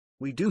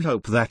We do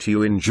hope that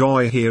you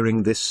enjoy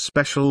hearing this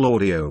special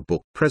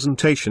audiobook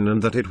presentation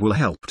and that it will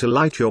help to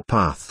light your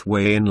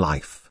pathway in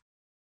life.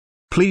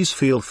 Please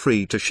feel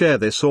free to share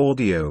this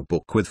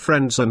audiobook with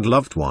friends and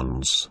loved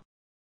ones.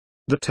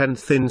 The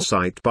 10th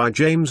Insight by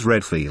James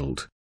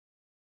Redfield.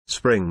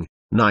 Spring,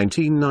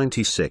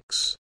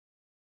 1996.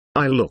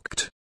 I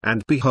looked,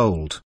 and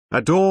behold,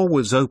 a door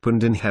was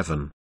opened in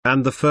heaven,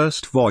 and the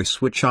first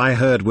voice which I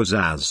heard was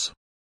as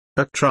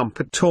a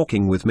trumpet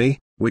talking with me,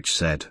 which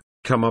said,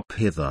 Come up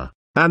hither,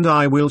 and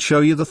I will show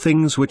you the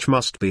things which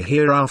must be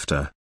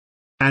hereafter.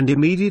 And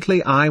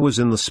immediately I was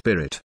in the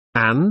Spirit,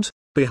 and,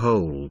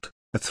 behold,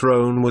 a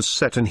throne was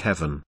set in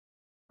heaven.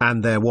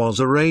 And there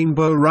was a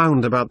rainbow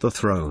round about the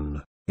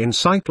throne, in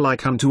sight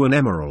like unto an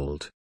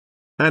emerald.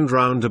 And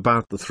round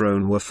about the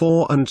throne were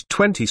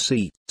 24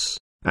 seats,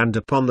 and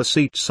upon the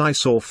seats I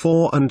saw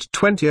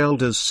 24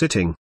 elders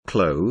sitting,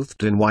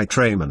 clothed in white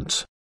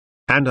raiment.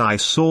 And I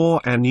saw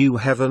a new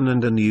heaven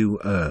and a new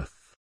earth.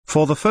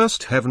 For the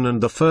first heaven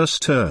and the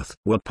first earth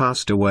were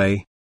passed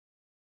away.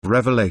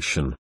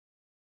 Revelation.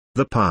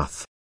 The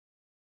path.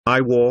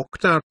 I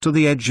walked out to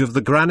the edge of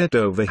the granite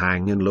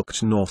overhang and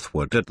looked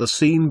northward at the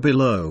scene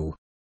below.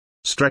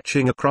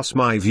 Stretching across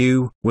my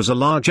view was a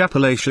large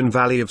Appalachian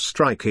valley of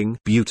striking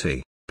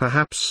beauty,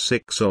 perhaps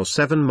 6 or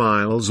 7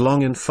 miles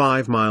long and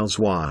 5 miles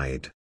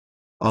wide.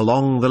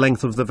 Along the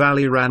length of the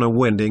valley ran a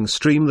winding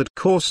stream that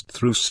coursed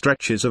through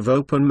stretches of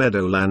open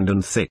meadowland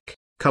and thick,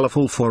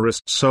 colorful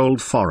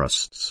old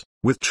forests,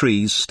 with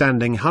trees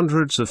standing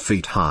hundreds of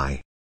feet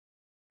high.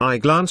 I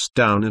glanced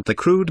down at the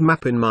crude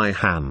map in my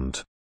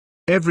hand.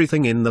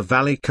 Everything in the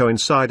valley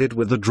coincided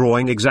with the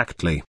drawing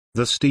exactly: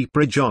 the steep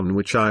ridge on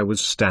which I was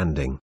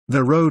standing,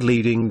 the road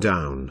leading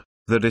down,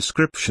 the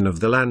description of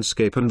the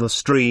landscape and the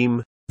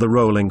stream, the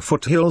rolling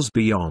foothills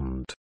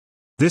beyond.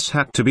 This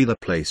had to be the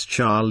place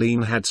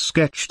Charlene had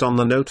sketched on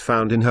the note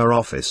found in her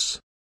office.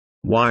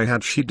 Why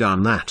had she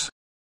done that?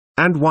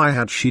 And why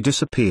had she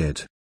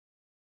disappeared?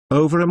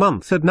 Over a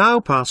month had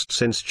now passed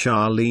since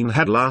Charlene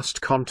had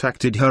last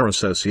contacted her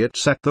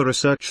associates at the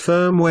research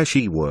firm where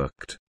she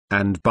worked,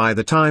 and by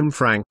the time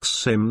Frank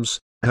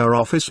Sims, her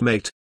office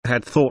mate,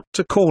 had thought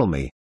to call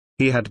me,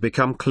 he had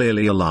become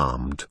clearly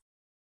alarmed.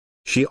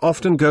 She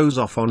often goes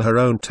off on her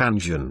own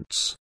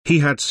tangents, he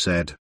had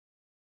said.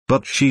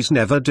 But she's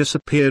never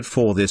disappeared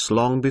for this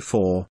long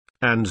before,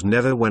 and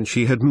never when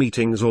she had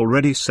meetings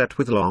already set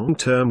with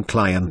long-term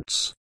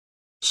clients.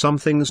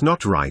 Something's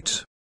not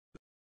right.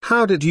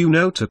 How did you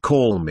know to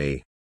call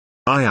me?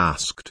 I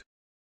asked.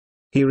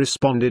 He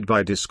responded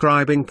by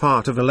describing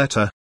part of a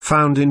letter,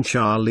 found in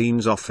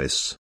Charlene's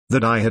office,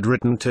 that I had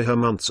written to her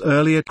months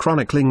earlier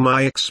chronicling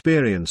my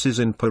experiences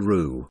in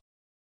Peru.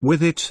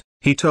 With it,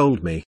 he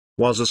told me,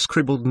 was a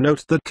scribbled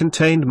note that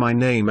contained my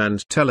name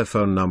and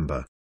telephone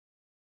number.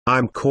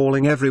 I'm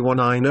calling everyone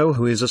I know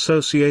who is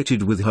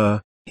associated with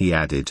her, he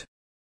added.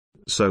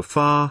 So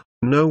far,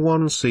 no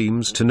one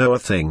seems to know a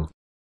thing.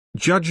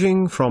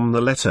 Judging from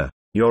the letter,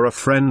 you're a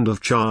friend of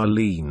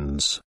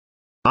Charlene's.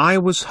 I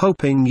was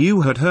hoping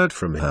you had heard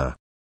from her.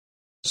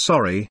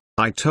 Sorry,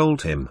 I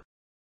told him.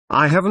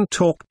 I haven't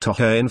talked to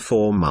her in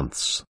 4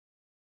 months.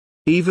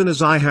 Even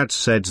as I had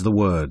said the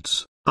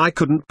words, I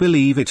couldn't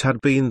believe it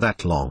had been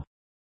that long.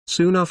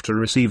 Soon after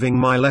receiving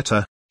my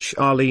letter,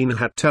 Charlene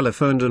had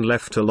telephoned and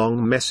left a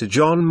long message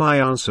on my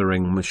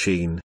answering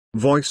machine,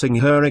 voicing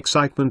her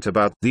excitement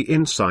about the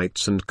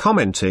insights and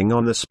commenting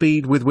on the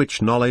speed with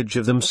which knowledge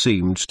of them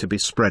seemed to be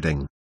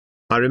spreading.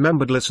 I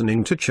remembered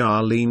listening to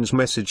Charlene's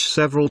message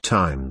several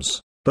times,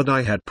 but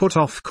I had put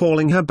off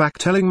calling her back,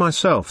 telling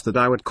myself that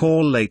I would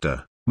call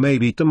later,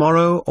 maybe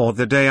tomorrow or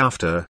the day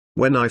after,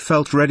 when I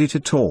felt ready to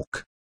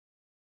talk.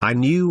 I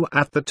knew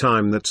at the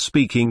time that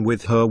speaking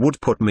with her would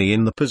put me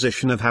in the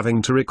position of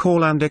having to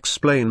recall and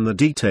explain the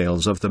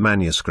details of the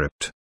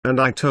manuscript, and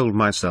I told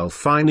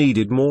myself I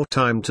needed more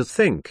time to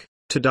think,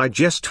 to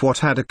digest what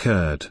had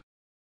occurred.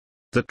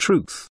 The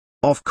truth,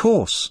 of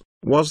course,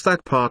 was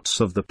that parts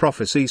of the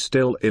prophecy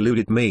still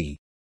eluded me.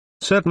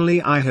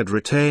 Certainly I had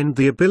retained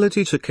the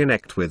ability to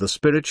connect with the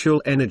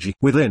spiritual energy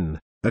within,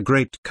 a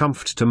great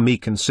comfort to me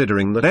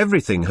considering that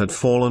everything had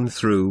fallen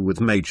through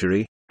with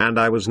Majorie, and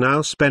I was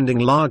now spending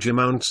large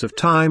amounts of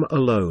time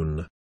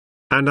alone.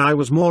 And I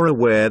was more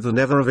aware than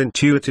ever of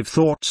intuitive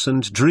thoughts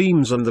and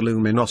dreams and the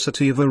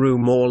luminosity of a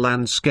room or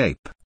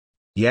landscape.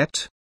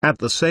 Yet, at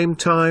the same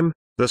time,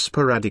 the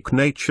sporadic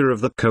nature of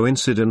the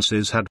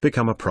coincidences had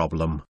become a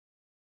problem.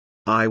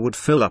 I would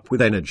fill up with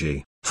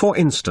energy, for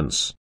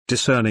instance,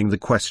 discerning the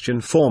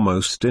question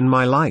foremost in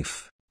my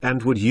life,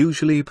 and would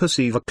usually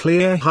perceive a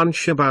clear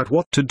hunch about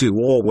what to do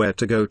or where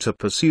to go to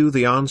pursue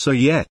the answer,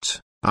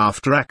 yet,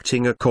 after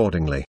acting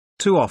accordingly,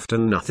 too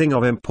often nothing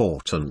of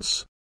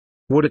importance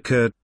would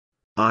occur.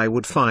 I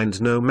would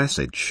find no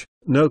message,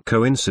 no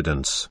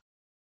coincidence.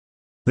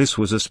 This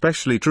was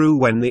especially true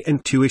when the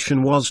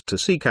intuition was to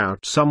seek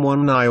out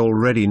someone I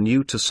already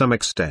knew to some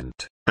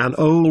extent, an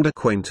old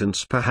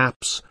acquaintance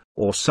perhaps,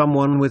 or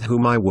someone with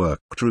whom I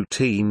worked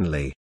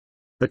routinely.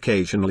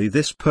 Occasionally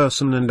this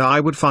person and I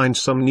would find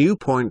some new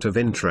point of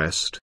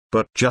interest,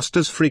 but just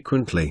as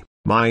frequently,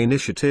 My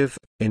initiative,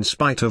 in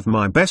spite of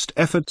my best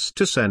efforts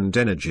to send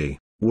energy,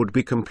 would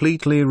be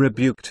completely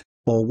rebuked,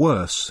 or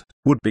worse,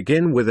 would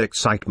begin with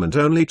excitement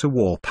only to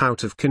warp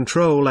out of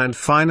control and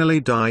finally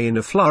die in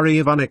a flurry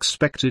of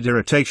unexpected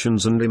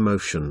irritations and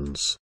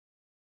emotions.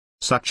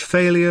 Such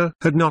failure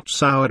had not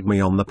soured me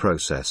on the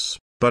process,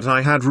 but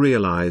I had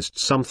realized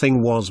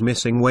something was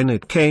missing when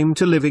it came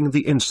to living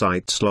the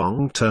insights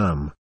long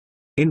term.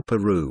 In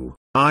Peru,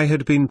 I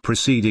had been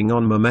proceeding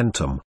on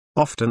momentum,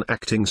 often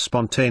acting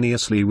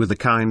spontaneously with a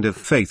kind of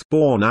faith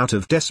born out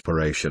of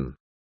desperation.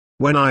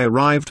 When I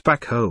arrived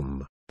back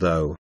home,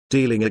 though,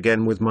 dealing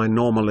again with my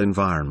normal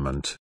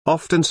environment,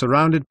 often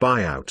surrounded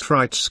by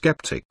outright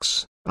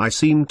skeptics, I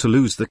seemed to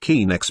lose the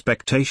keen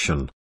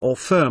expectation, or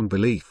firm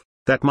belief,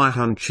 that my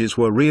hunches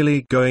were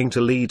really going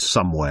to lead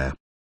somewhere.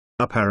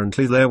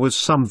 Apparently there was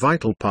some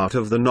vital part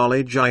of the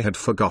knowledge I had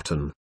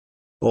forgotten.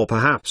 Or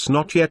perhaps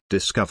not yet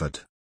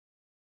discovered.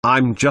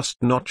 "I'm just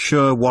not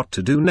sure what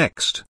to do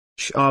next,"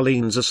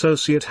 Charlene's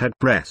associate had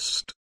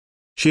pressed.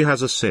 "She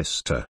has a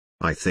sister,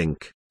 I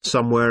think,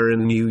 somewhere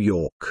in New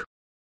York.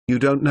 You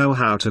don't know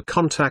how to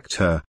contact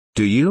her,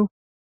 do you?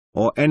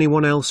 Or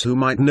anyone else who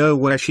might know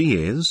where she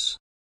is?"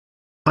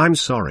 "I'm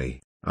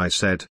sorry," I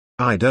said,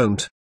 "I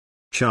don't.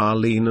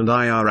 Charlene and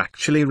I are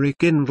actually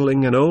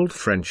rekindling an old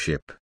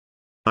friendship.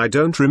 I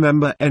don't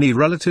remember any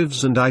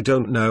relatives and I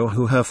don't know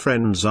who her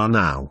friends are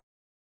now."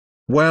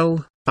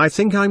 "Well, I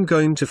think I'm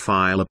going to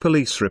file a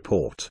police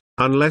report,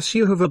 unless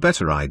you have a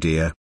better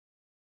idea."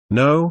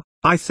 "No,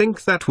 I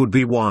think that would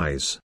be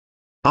wise.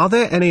 Are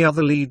there any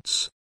other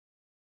leads?"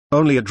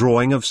 "Only a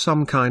drawing of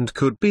some kind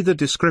could be the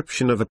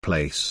description of a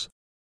place.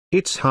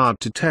 It's hard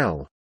to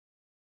tell."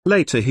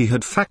 Later he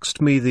had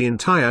faxed me the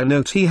entire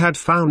note he had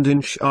found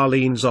in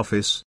Charlene's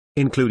office,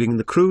 including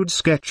the crude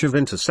sketch of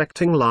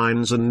intersecting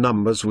lines and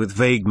numbers with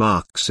vague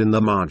marks in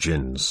the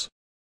margins.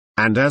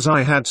 And as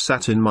I had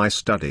sat in my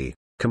study,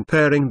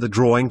 comparing the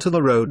drawing to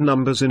the road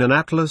numbers in an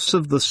atlas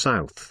of the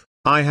South,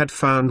 I had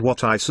found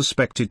what I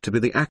suspected to be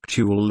the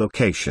actual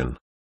location.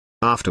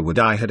 Afterward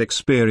I had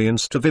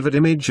experienced a vivid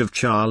image of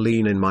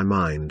Charlene in my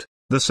mind,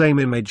 the same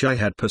image I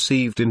had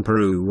perceived in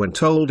Peru when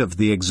told of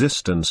the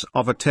existence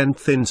of a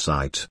 10th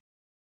insight.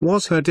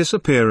 Was her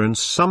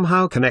disappearance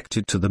somehow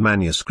connected to the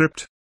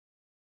manuscript?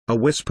 A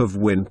wisp of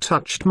wind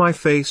touched my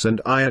face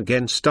and I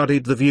again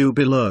studied the view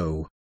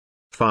below.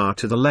 Far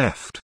to the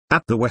left,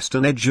 at the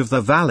western edge of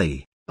the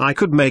valley, I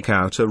could make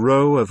out a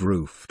row of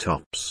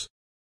rooftops.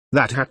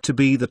 That had to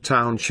be the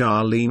town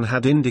Charlene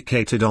had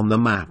indicated on the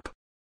map.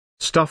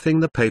 Stuffing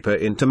the paper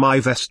into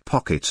my vest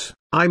pocket,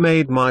 I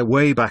made my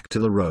way back to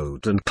the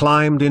road and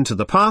climbed into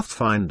the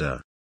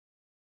Pathfinder.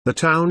 The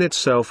town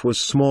itself was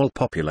small,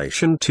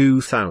 population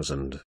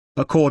 2,000,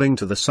 according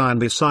to the sign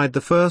beside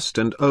the first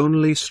and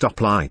only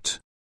stoplight.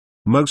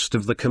 Most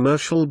of the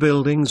commercial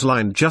buildings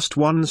lined just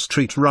one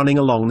street running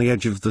along the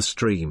edge of the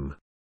stream.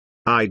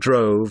 I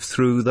drove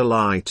through the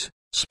light,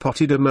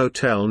 spotted a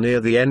motel near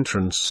the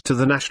entrance to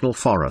the National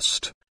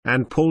Forest,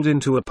 and pulled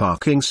into a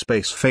parking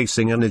space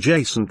facing an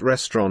adjacent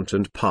restaurant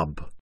and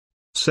pub.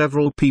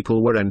 Several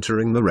people were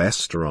entering the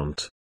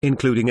restaurant,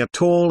 including a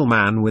tall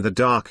man with a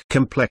dark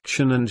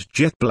complexion and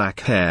jet black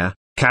hair,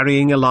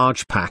 carrying a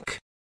large pack.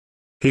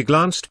 He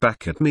glanced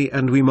back at me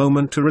and we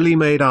momentarily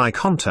made eye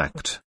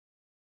contact.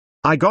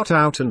 I got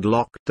out and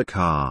locked the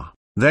car,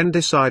 then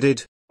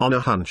decided, on a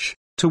hunch,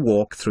 to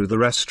walk through the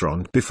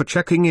restaurant before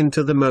checking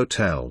into the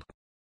motel.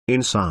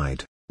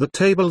 Inside, the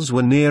tables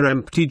were near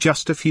empty,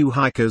 just a few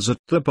hikers at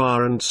the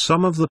bar and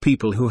some of the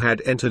people who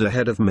had entered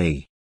ahead of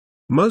me.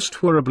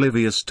 Most were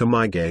oblivious to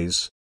my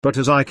gaze, but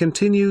as I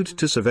continued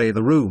to survey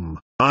the room,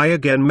 I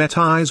again met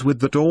eyes with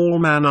the tall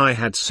man I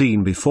had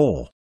seen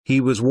before.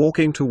 He was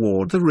walking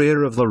toward the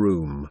rear of the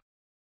room.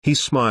 He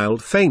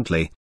smiled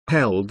faintly,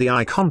 held the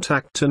eye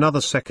contact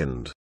another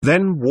second,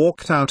 then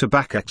walked out a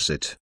back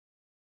exit.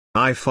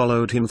 I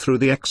followed him through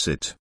the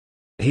exit.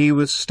 He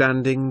was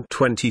standing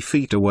 20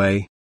 feet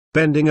away,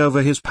 bending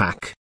over his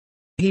pack.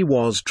 He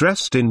was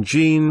dressed in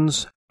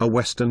jeans, a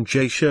Western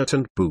J-shirt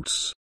and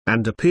boots,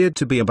 and appeared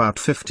to be about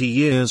 50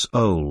 years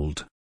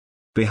old.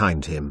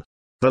 Behind him,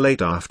 the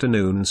late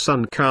afternoon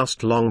sun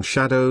cast long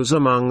shadows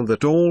among the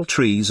tall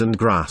trees and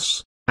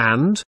grass,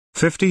 and,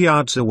 50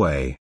 yards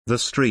away, the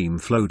stream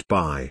flowed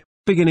by,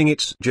 beginning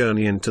its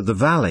journey into the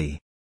valley.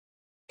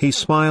 He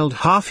smiled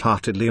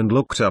half-heartedly and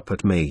looked up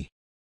at me.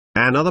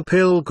 "Another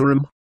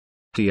pilgrim?"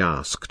 he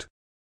asked.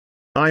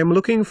 "I am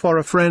looking for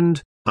a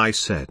friend," I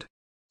said.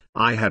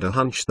 "I had a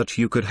hunch that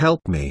you could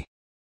help me."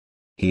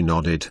 He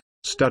nodded,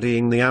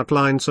 studying the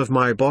outlines of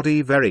my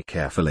body very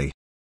carefully.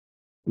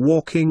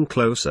 Walking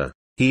closer,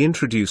 he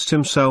introduced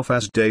himself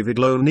as David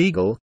Lone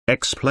Eagle,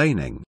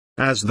 explaining,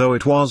 as though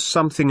it was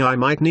something I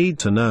might need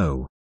to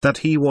know, that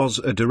he was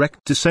a direct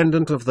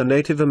descendant of the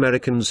Native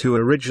Americans who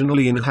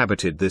originally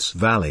inhabited this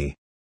valley.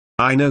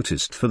 I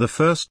noticed for the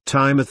first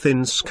time a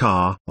thin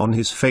scar on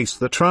his face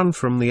that ran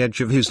from the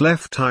edge of his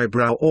left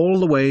eyebrow all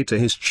the way to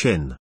his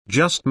chin,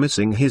 just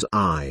missing his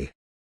eye.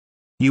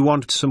 "You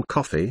want some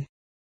coffee?"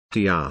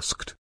 he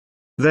asked.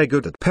 "They're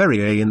good at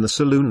Perrier in the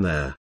saloon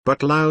there,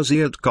 but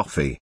lousy at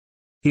coffee."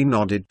 He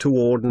nodded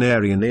toward an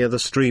area near the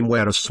stream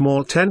where a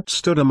small tent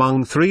stood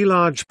among 3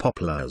 large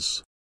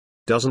poplars.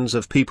 Dozens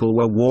of people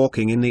were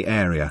walking in the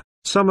area,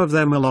 some of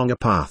them along a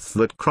path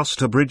that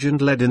crossed a bridge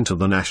and led into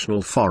the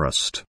national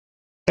forest.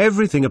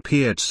 Everything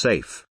appeared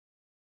safe.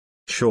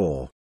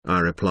 "Sure," I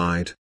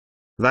replied.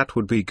 "That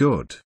would be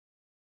good."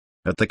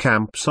 At the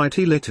campsite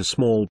he lit a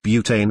small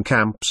butane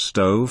camp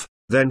stove,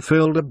 then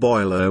filled a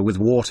boiler with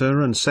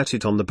water and set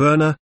it on the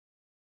burner.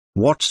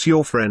 "What's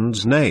your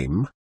friend's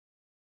name?"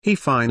 he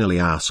finally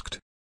asked.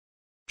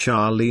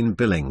 "Charlene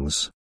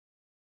Billings."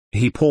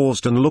 He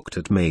paused and looked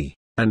at me,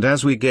 and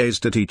as we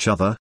gazed at each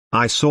other,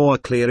 I saw a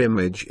clear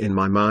image in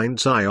my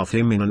mind's eye of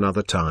him in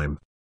another time.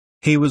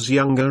 He was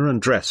younger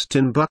and dressed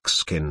in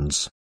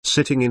buckskins,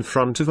 sitting in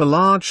front of a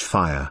large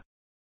fire.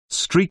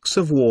 Streaks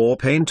of war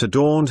paint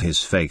adorned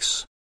his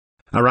face.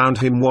 Around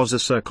him was a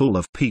circle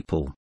of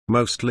people,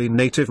 mostly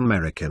Native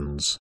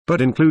Americans,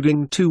 but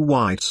including 2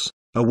 whites,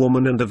 a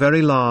woman and a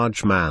very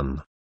large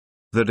man.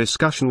 The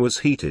discussion was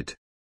heated.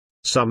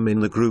 Some in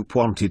the group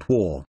wanted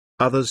war,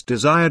 others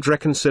desired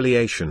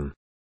reconciliation.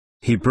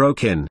 He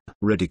broke in,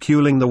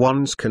 ridiculing the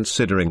ones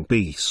considering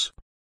peace.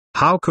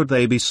 How could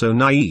they be so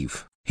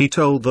naive, he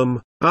told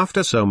them,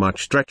 after so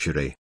much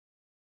treachery.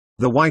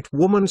 The white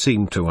woman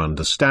seemed to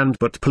understand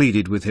but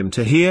pleaded with him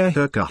to hear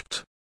her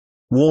gut.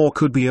 War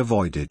could be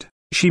avoided,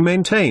 she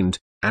maintained,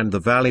 and the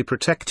valley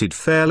protected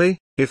fairly,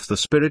 if the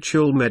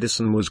spiritual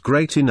medicine was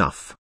great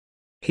enough.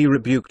 He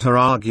rebuked her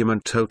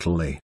argument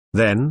totally,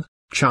 then,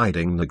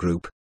 chiding the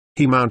group,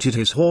 he mounted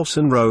his horse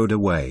and rode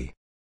away.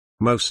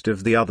 Most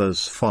of the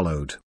others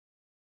followed.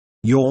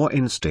 "Your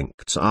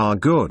instincts are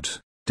good,"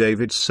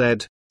 David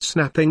said,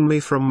 snapping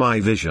me from my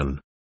vision.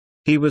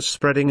 He was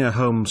spreading a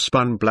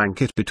homespun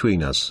blanket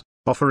between us,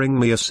 offering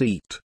me a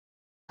seat.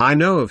 "I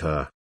know of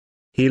her."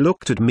 He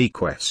looked at me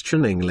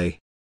questioningly.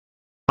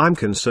 "I'm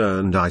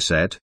concerned," I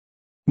said.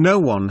 "No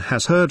one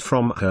has heard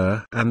from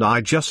her and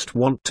I just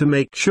want to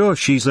make sure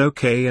she's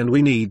okay and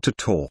we need to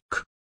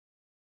talk."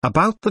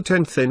 "About the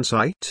 10th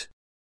insight?"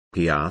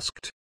 he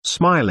asked,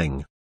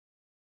 smiling.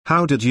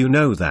 "How did you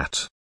know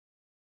that?"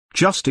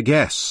 "Just a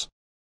guess.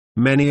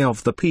 Many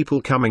of the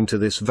people coming to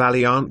this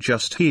valley aren't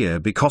just here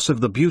because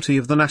of the beauty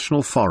of the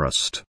national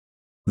forest.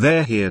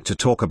 They're here to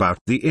talk about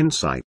the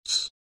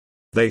insights.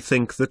 They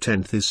think the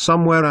 10th is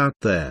somewhere out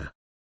there.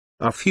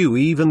 A few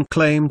even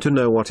claim to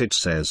know what it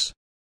says."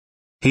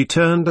 He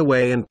turned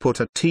away and put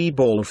a tea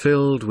ball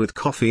filled with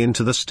coffee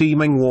into the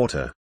steaming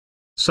water.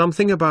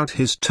 Something about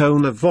his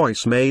tone of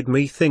voice made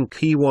me think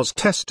he was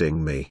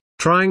testing me,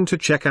 trying to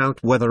check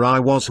out whether I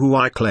was who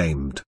I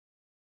claimed.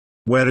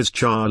 "Where is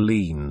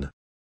Charlene?"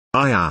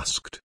 I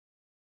asked.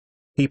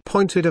 He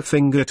pointed a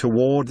finger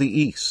toward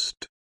the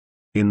east.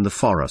 "In the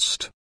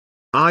forest.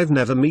 I've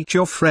never met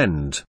your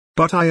friend,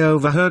 but I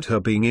overheard her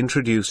being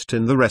introduced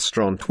in the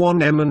restaurant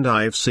 1M and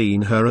I've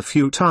seen her a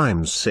few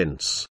times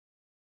since.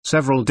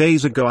 Several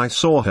days ago I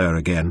saw her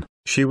again.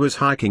 She was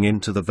hiking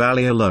into the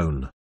valley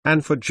alone,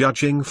 and for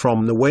judging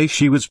from the way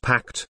she was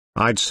packed,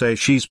 I'd say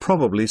she's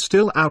probably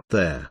still out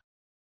there."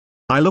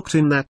 I looked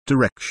in that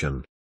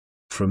direction.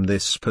 From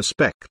this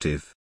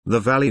perspective, the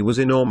valley was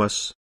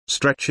enormous,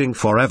 stretching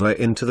forever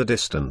into the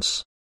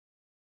distance.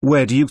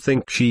 "Where do you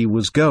think she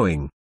was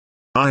going?"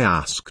 I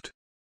asked.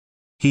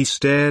 He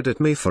stared at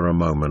me for a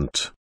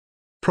moment.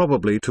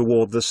 "Probably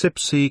toward the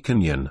Sipsey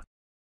Canyon.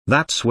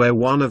 That's where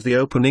one of the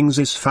openings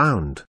is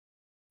found."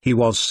 He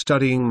was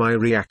studying my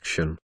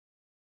reaction.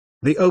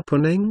 "The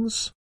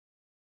openings?"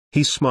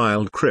 He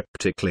smiled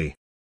cryptically.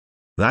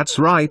 "That's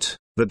right,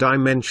 the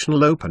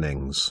dimensional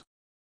openings."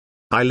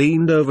 I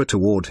leaned over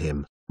toward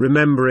him,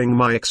 remembering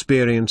my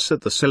experience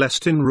at the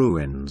Celestine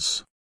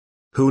ruins.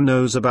 "Who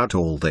knows about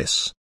all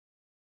this?"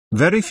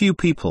 "Very few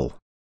people.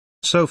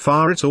 So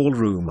far it's all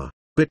rumor,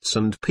 bits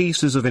and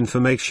pieces of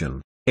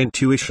information,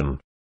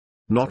 intuition.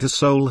 Not a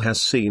soul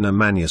has seen a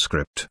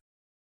manuscript.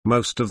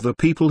 Most of the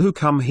people who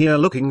come here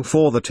looking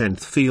for the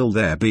 10th feel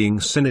they're being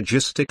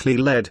synergistically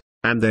led,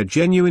 and they're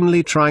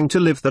genuinely trying to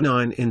live the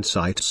 9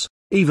 insights,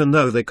 even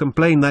though they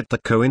complain that the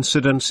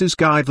coincidences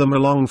guide them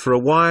along for a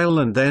while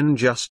and then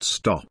just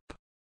stop."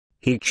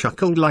 He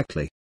chuckled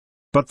lightly.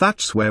 "But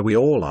that's where we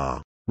all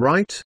are,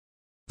 right?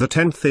 The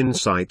 10th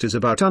insight is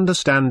about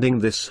understanding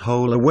this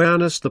whole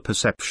awareness, the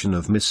perception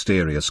of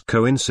mysterious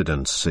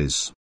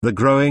coincidences, the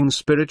growing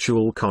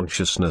spiritual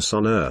consciousness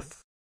on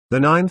Earth. The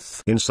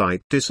 9th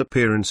insight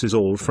disappearances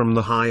all from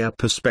the higher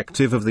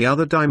perspective of the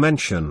other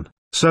dimension,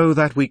 so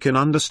that we can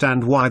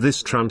understand why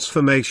this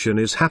transformation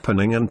is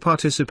happening and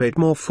participate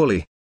more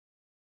fully."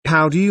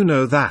 "How do you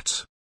know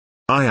that?"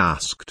 I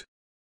asked.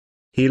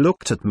 He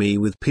looked at me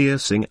with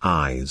piercing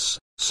eyes,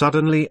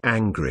 suddenly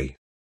angry.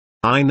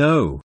 "I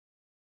know."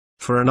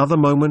 For another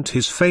moment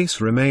his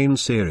face remained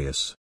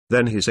serious,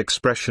 then his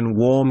expression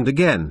warmed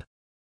again.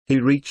 He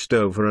reached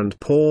over and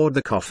poured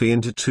the coffee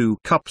into 2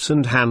 cups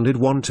and handed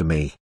one to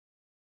me.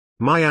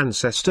 "My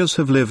ancestors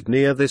have lived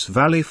near this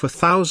valley for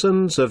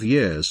thousands of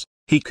years,"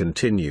 he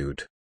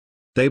continued.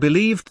 "They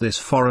believed this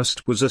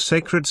forest was a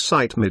sacred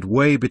site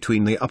midway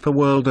between the upper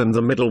world and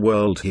the middle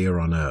world here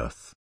on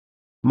Earth.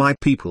 my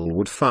people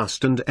would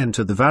fast and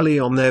enter the valley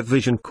on their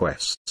vision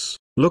quests,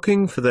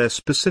 looking for their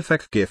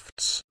specific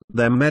gifts,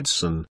 their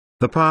medicine,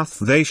 the path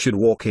they should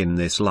walk in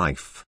this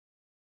life.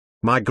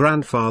 My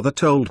grandfather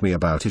told me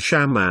about a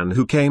shaman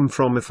who came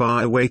from a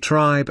faraway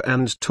tribe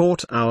and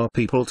taught our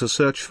people to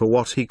search for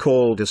what he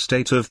called a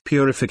state of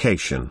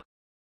purification.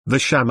 The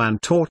shaman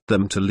taught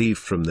them to leave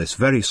from this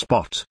very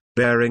spot,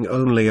 bearing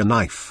only a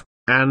knife,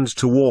 and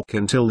to walk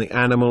until the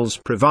animals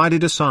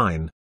provided a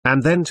sign,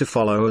 and then to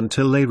follow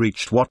until they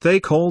reached what they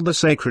called the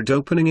sacred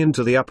opening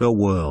into the upper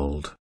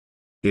world.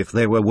 If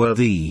they were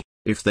worthy,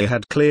 if they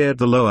had cleared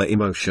the lower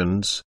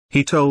emotions,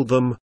 he told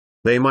them,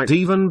 they might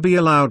even be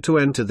allowed to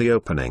enter the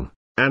opening,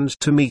 and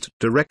to meet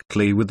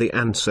directly with the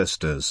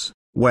ancestors,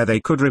 where they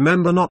could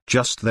remember not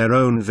just their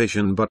own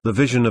vision but the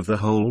vision of the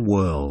whole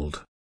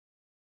world.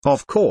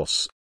 Of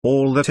course,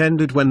 all that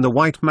ended when the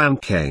white man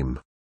came.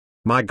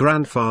 My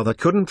grandfather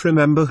couldn't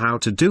remember how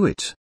to do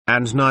it,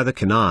 and neither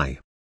can I.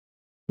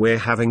 We're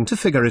having to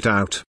figure it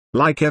out,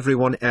 like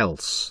everyone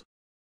else.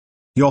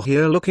 You're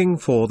here looking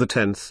for the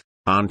 10th,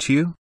 aren't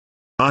you?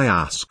 I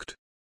asked.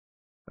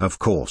 Of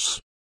course.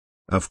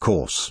 Of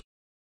course.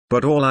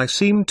 But all I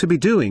seem to be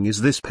doing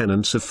is this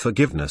penance of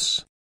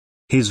forgiveness.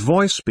 His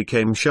voice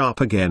became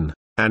sharp again,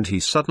 and he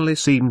suddenly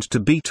seemed to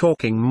be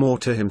talking more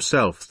to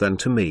himself than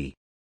to me.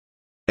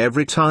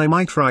 Every time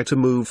I try to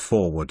move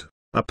forward,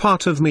 a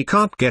part of me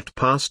can't get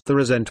past the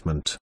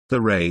resentment,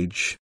 the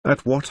rage,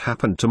 at what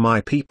happened to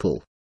my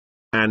people.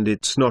 And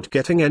it's not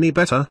getting any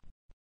better.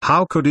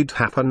 How could it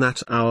happen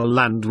that our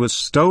land was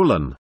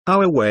stolen,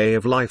 our way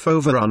of life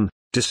overrun,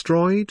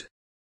 destroyed?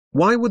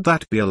 Why would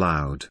that be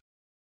allowed?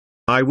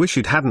 I wish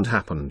it hadn't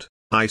happened,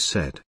 I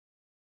said.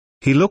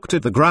 He looked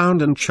at the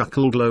ground and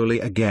chuckled lowly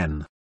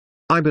again.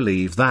 I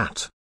believe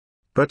that.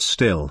 But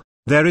still,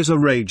 there is a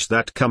rage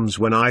that comes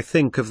when I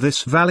think of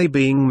this valley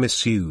being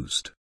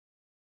misused.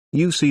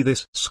 You see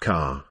this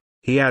scar,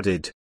 he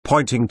added,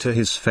 pointing to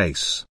his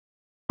face.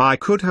 I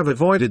could have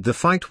avoided the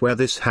fight where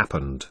this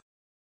happened.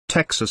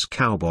 Texas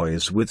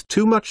cowboys with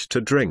too much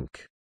to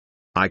drink.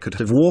 I could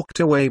have walked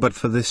away but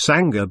for this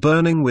anger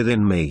burning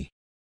within me.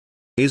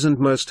 Isn't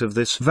most of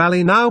this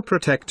valley now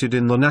protected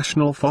in the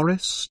national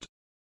forest?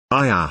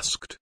 I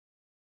asked.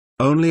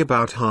 Only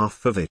about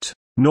half of it,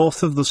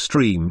 north of the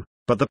stream,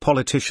 but the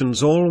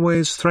politicians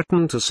always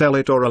threaten to sell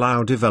it or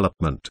allow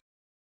development.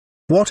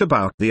 What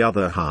about the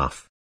other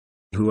half?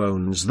 Who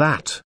owns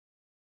that?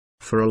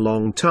 For a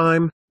long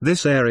time,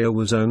 this area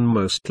was owned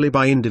mostly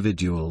by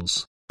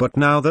individuals, but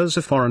now there's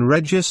a foreign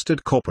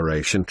registered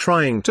corporation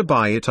trying to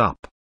buy it up.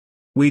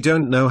 We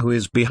don't know who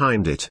is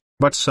behind it,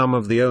 but some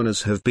of the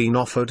owners have been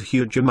offered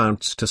huge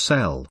amounts to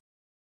sell.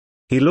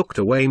 He looked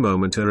away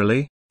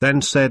momentarily,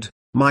 then said,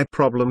 my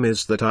problem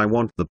is that I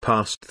want the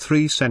past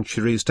 3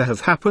 centuries to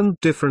have happened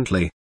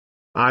differently.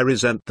 I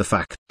resent the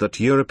fact that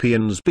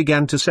Europeans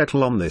began to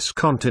settle on this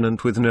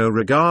continent with no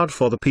regard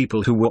for the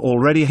people who were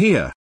already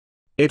here.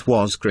 It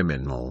was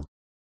criminal.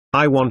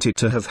 I want it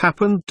to have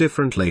happened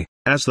differently,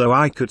 as though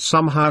I could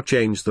somehow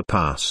change the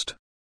past.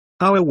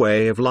 Our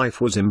way of life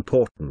was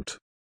important.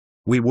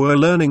 We were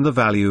learning the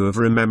value of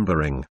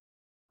remembering.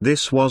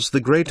 This was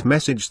the great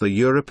message the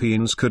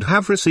Europeans could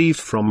have received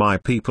from my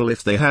people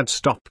if they had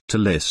stopped to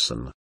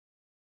listen.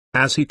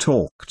 As he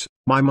talked,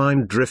 my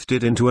mind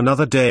drifted into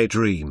another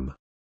daydream.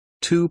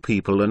 2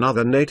 people,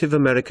 another Native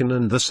American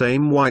and the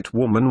same white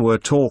woman, were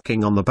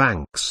talking on the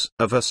banks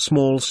of a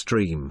small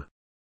stream.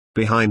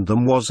 Behind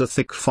them was a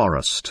thick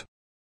forest.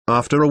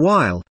 After a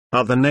while,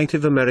 other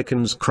Native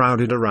Americans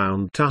crowded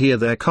around to hear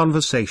their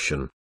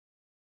conversation.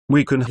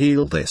 We can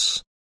heal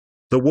this,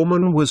 the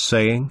woman was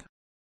saying.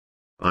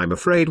 I'm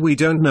afraid we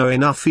don't know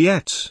enough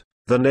yet,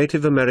 the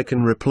Native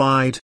American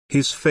replied,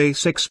 his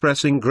face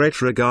expressing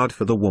great regard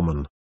for the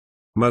woman.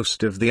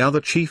 Most of the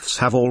other chiefs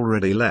have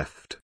already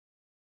left.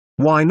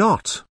 Why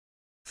not?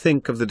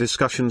 Think of the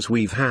discussions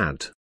we've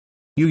had.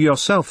 You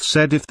yourself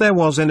said if there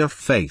was enough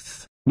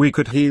faith, we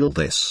could heal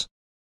this.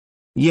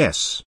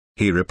 Yes,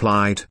 he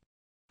replied.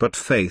 But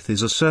faith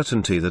is a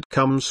certainty that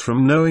comes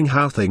from knowing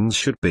how things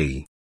should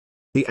be.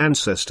 The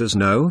ancestors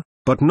know,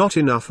 but not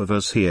enough of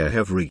us here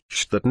have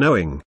reached that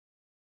knowing.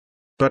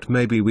 But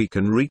maybe we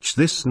can reach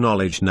this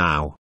knowledge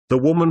now, the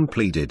woman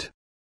pleaded.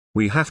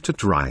 We have to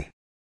try.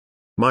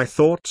 My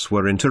thoughts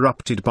were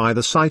interrupted by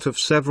the sight of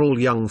several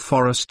young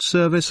Forest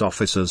Service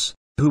officers,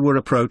 who were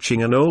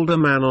approaching an older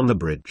man on the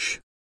bridge.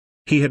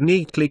 He had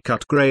neatly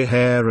cut grey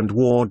hair and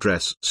wore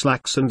dress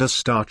slacks and a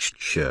starched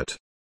shirt.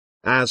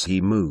 As he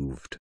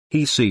moved,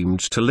 he seemed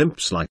to limp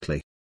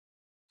slightly.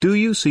 Do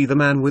you see the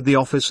man with the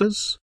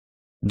officers?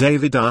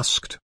 David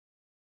asked.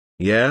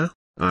 Yeah,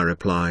 I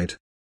replied.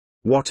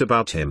 What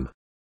about him?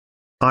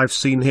 I've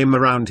seen him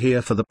around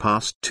here for the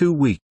past 2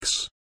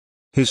 weeks.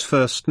 His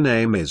first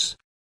name is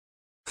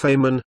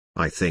Feynman,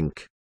 I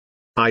think.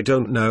 I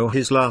don't know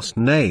his last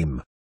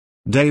name.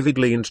 David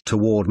leaned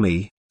toward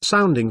me,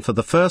 sounding for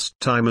the first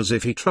time as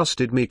if he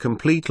trusted me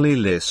completely.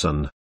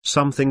 Listen,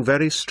 something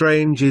very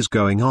strange is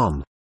going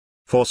on.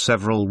 For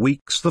several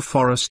weeks the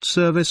Forest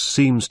Service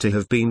seems to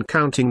have been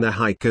counting the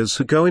hikers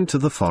who go into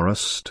the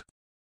forest.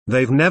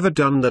 They've never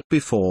done that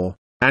before,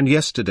 and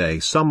yesterday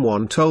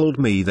someone told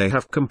me they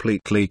have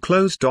completely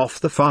closed off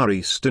the far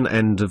eastern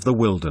end of the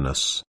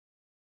wilderness.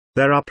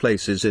 There are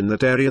places in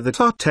that area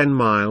that are 10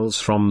 miles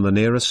from the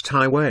nearest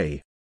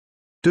highway.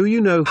 Do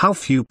you know how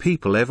few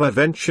people ever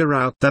venture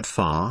out that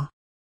far?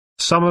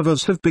 Some of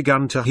us have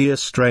begun to hear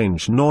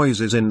strange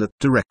noises in that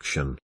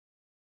direction.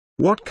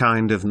 What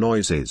kind of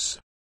noises?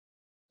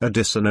 A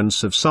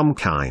dissonance of some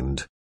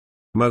kind.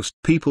 Most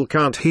people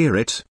can't hear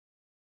it.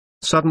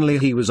 Suddenly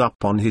he was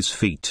up on his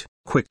feet,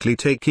 quickly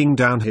taking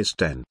down his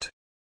tent.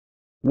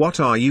 "What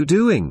are you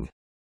doing?"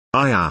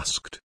 I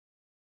asked.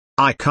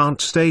 "I can't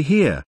stay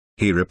here,"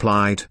 he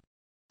replied.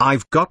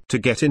 "I've got to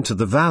get into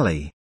the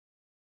valley."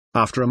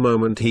 After a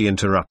moment he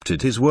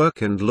interrupted his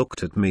work and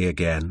looked at me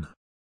again.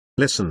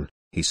 "Listen,"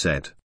 he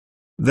said.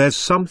 "There's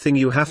something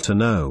you have to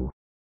know.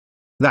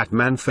 That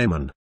man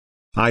Feynman.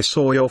 I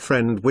saw your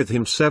friend with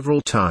him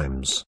several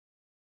times."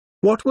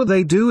 "What were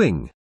they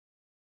doing?"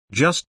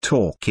 "Just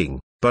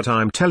talking, but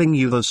I'm telling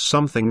you there's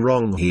something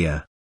wrong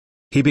here."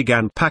 He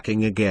began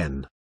packing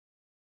again.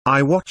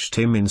 I watched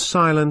him in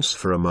silence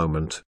for a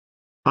moment.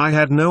 I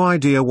had no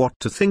idea what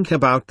to think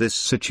about this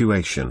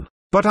situation,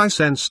 but I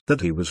sensed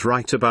that he was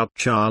right about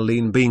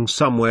Charlene being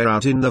somewhere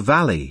out in the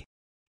valley.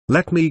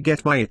 "Let me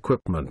get my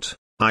equipment,"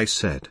 I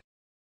said.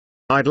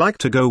 "I'd like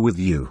to go with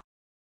you."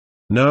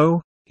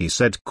 "No," he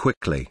said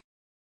quickly.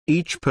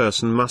 "Each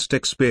person must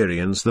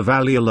experience the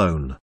valley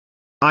alone.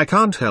 I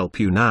can't help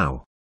you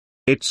now.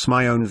 It's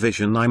my own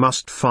vision I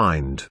must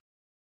find."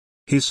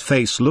 His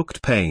face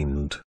looked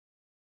pained.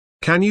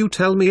 "Can you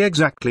tell me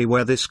exactly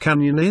where this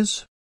canyon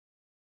is?"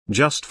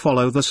 "Just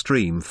follow the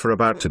stream for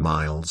about 2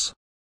 miles.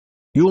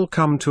 You'll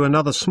come to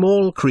another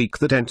small creek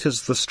that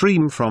enters the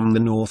stream from the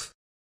north.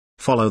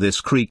 Follow this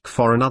creek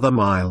for another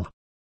mile.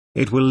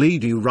 It will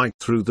lead you right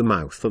through the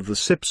mouth of the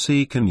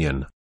Sipsey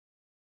Canyon."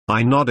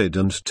 I nodded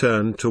and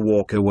turned to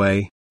walk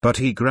away, but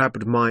he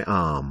grabbed my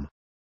arm.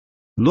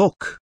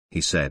 "Look,"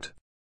 he said.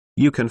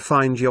 "You can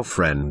find your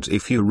friend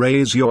if you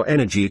raise your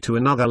energy to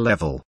another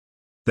level.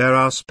 There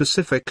are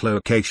specific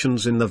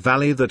locations in the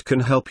valley that can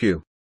help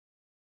you."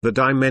 "The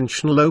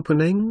dimensional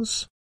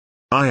openings?"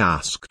 I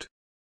asked.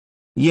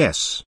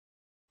 "Yes.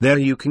 There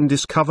you can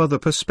discover the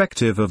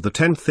perspective of the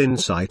 10th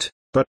insight,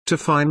 but to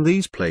find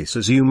these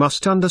places you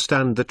must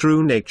understand the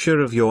true nature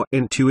of your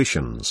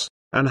intuitions,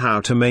 and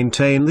how to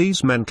maintain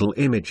these mental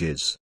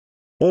images.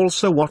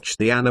 Also watch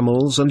the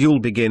animals and you'll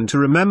begin to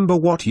remember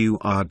what you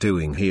are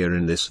doing here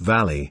in this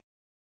valley.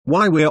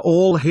 Why we're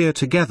all here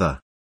together.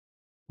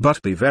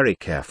 But be very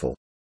careful.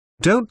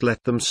 Don't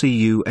let them see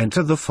you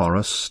enter the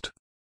forest."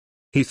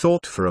 He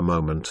thought for a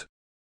moment.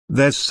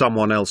 "There's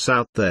someone else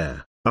out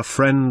there, a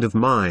friend of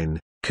mine,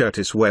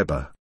 Curtis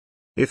Weber.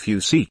 If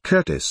you see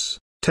Curtis,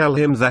 tell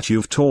him that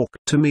you've talked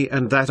to me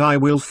and that I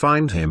will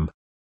find him."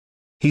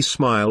 He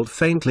smiled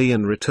faintly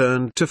and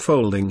returned to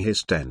folding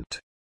his tent.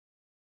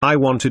 I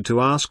wanted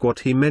to ask what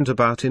he meant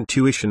about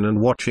intuition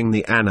and watching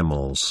the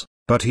animals,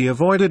 but he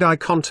avoided eye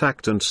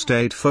contact and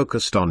stayed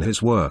focused on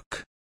his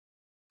work.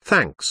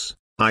 "Thanks,"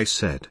 I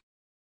said.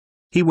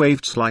 He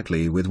waved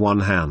slightly with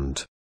one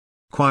hand,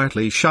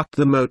 quietly shut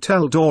the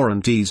motel door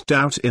and eased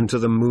out into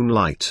the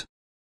moonlight.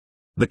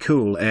 The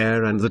cool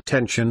air and the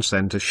tension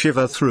sent a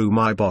shiver through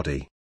my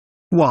body.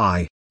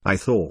 Why, I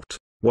thought,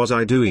 was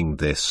I doing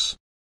this?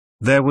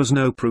 There was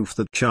no proof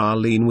that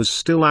Charlene was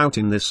still out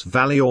in this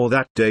valley or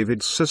that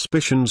David's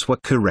suspicions were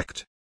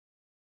correct.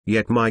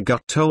 Yet my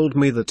gut told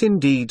me that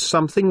indeed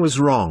something was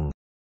wrong.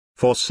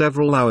 For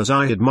several hours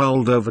I had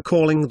mulled over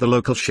calling the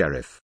local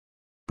sheriff.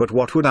 But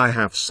what would I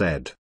have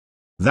said?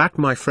 That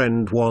my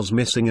friend was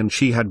missing and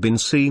she had been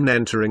seen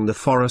entering the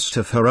forest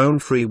of her own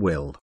free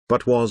will,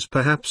 but was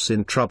perhaps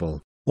in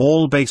trouble,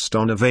 all based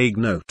on a vague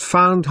note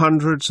found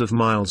hundreds of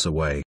miles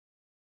away.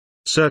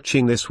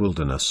 Searching this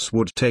wilderness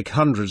would take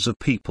hundreds of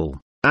people,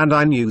 and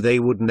I knew they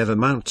would never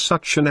mount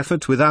such an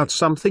effort without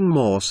something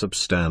more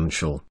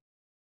substantial.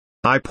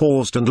 I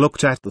paused and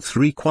looked at the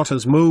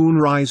 3/4 moon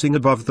rising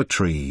above the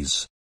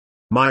trees.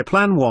 My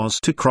plan was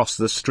to cross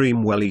the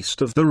stream well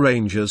east of the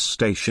ranger's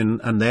station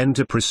and then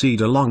to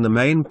proceed along the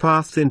main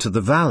path into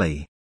the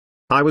valley.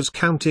 I was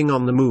counting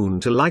on the moon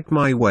to light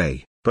my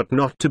way, but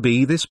not to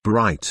be this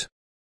bright.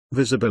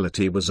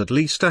 Visibility was at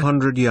least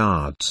 100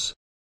 yards.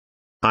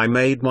 I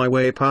made my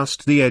way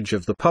past the edge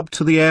of the pub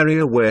to the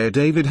area where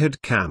David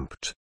had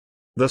camped.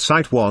 The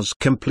site was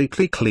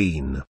completely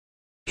clean.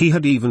 He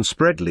had even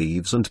spread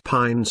leaves and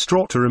pine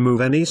straw to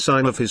remove any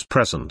sign of his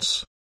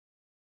presence.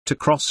 To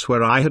cross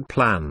where I had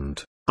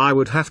planned, I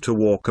would have to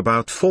walk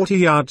about 40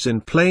 yards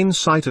in plain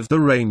sight of the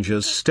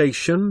ranger's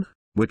station,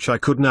 which I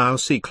could now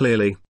see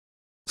clearly.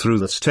 Through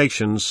the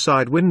station's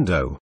side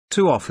window,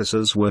 2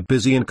 officers were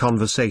busy in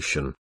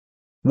conversation.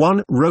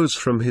 One rose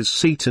from his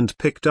seat and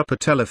picked up a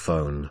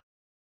telephone.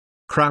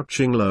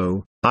 Crouching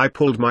low, I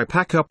pulled my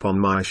pack up on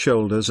my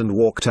shoulders and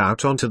walked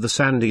out onto the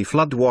sandy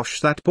floodwash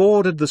that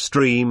bordered the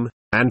stream,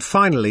 and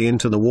finally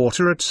into the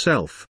water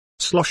itself,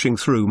 sloshing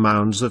through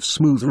mounds of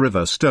smooth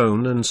river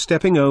stone and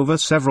stepping over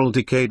several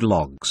decayed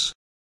logs.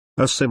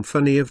 A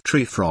symphony of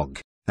tree frog,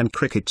 and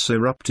crickets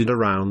erupted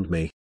around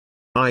me.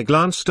 I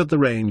glanced at the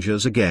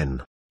rangers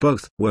again.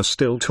 Both were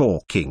still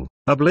talking,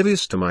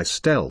 oblivious to my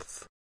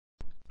stealth.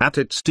 At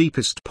its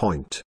deepest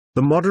point,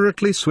 the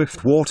moderately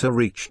swift water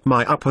reached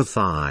my upper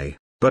thigh,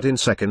 but in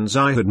seconds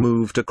I had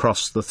moved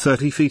across the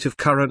 30 feet of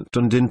current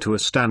and into a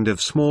stand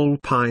of small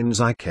pines.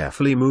 I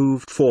carefully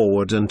moved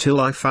forward until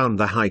I found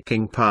the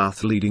hiking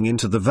path leading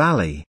into the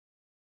valley.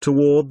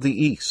 Toward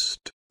the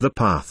east, the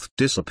path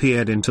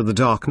disappeared into the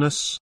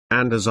darkness,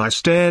 and as I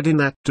stared in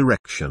that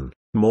direction,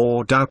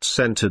 more doubts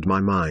entered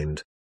my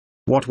mind.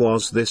 What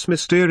was this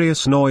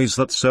mysterious noise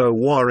that so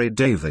worried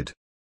David?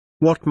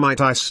 What might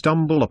I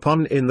stumble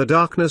upon in the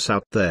darkness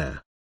out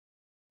there?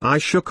 I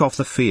shook off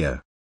the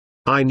fear.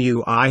 I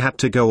knew I had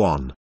to go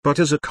on, but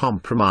as a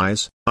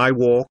compromise, I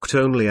walked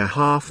only a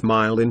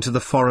half-mile into the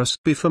forest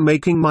before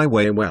making my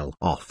way well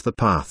off the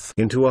path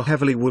into a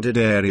heavily wooded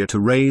area to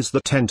raise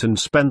the tent and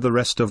spend the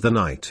rest of the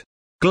night.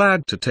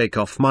 Glad to take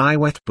off my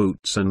wet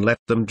boots and let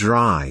them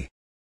dry.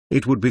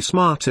 It would be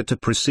smarter to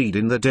proceed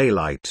in the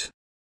daylight.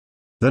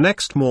 The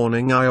next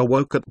morning I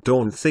awoke at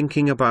dawn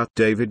thinking about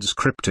David's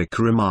cryptic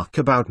remark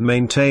about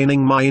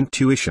maintaining my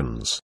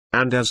intuitions,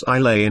 and as I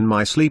lay in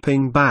my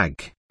sleeping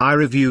bag, I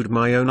reviewed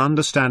my own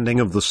understanding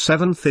of the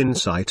seventh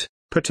insight,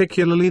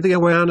 particularly the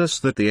awareness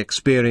that the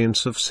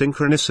experience of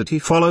synchronicity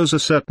follows a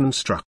certain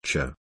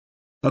structure.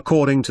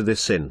 According to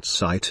this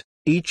insight,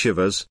 each of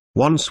us,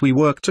 once we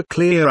work to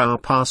clear our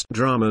past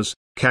dramas,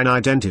 can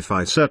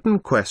identify certain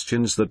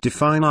questions that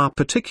define our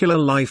particular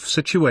life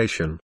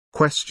situation.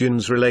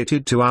 Questions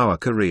related to our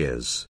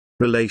careers,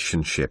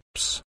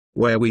 relationships,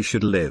 where we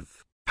should live,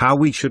 how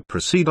we should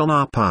proceed on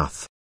our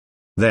path.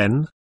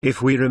 Then,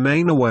 if we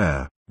remain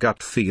aware,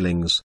 gut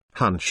feelings,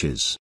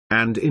 hunches,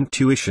 and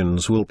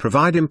intuitions will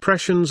provide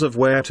impressions of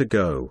where to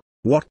go,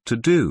 what to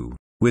do,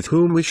 with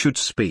whom we should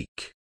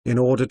speak, in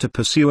order to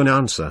pursue an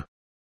answer.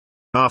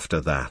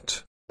 After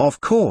that, of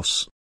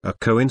course, a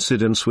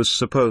coincidence was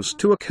supposed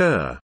to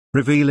occur,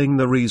 revealing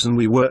the reason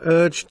we were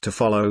urged to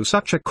follow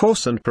such a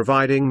course and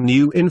providing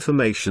new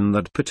information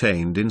that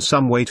pertained in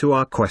some way to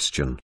our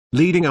question,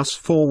 leading us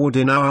forward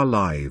in our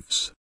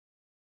lives.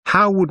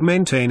 How would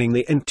maintaining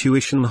the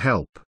intuition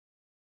help?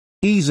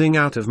 Easing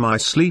out of my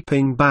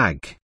sleeping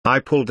bag, I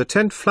pulled the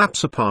tent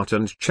flaps apart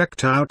and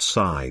checked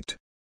outside.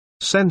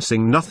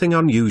 Sensing nothing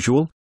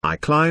unusual, I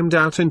climbed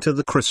out into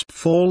the crisp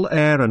fall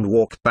air and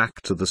walked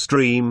back to the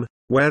stream,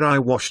 where I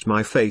washed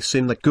my face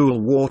in the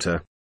cool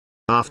water.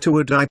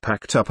 Afterward I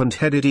packed up and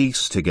headed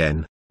east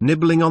again,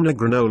 nibbling on a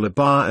granola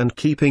bar and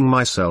keeping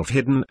myself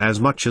hidden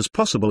as much as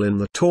possible in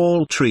the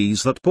tall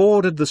trees that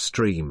bordered the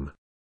stream.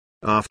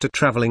 After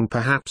traveling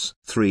perhaps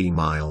 3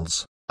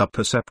 miles, a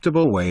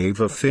perceptible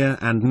wave of fear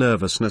and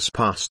nervousness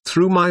passed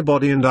through my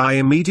body and I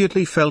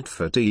immediately felt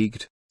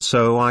fatigued,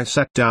 so I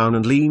sat down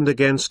and leaned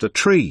against a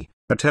tree,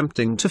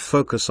 attempting to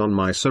focus on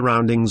my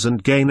surroundings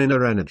and gain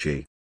inner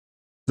energy.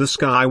 The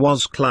sky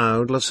was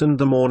cloudless and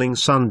the morning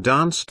sun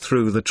danced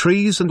through the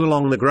trees and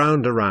along the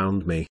ground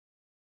around me.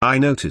 I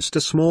noticed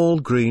a small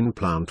green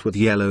plant with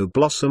yellow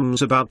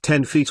blossoms about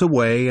 10 feet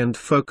away and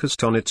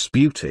focused on its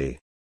beauty.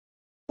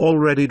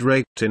 Already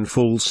draped in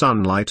full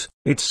sunlight,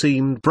 it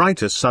seemed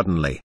brighter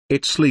suddenly,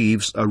 its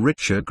leaves a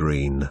richer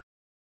green.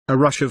 A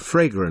rush of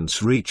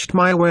fragrance reached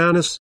my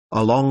awareness,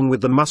 along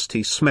with the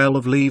musty smell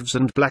of leaves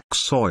and black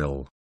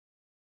soil.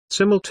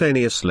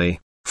 Simultaneously,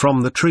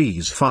 from the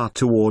trees far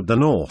toward the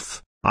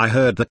north, I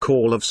heard the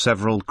call of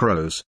several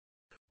crows.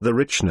 The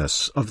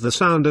richness of the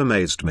sound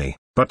amazed me,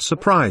 but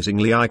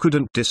surprisingly I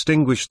couldn't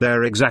distinguish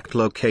their exact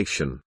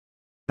location.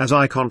 As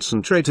I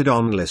concentrated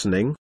on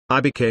listening, I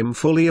became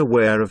fully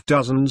aware of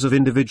dozens of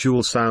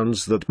individual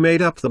sounds that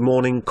made up the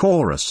morning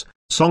chorus: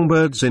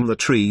 songbirds in the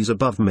trees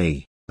above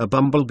me, a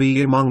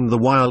bumblebee among the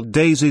wild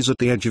daisies at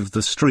the edge of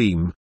the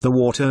stream, the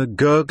water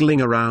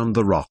gurgling around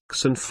the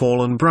rocks and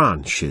fallen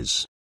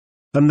branches.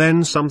 And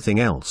then something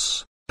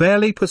else,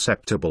 barely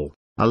perceptible.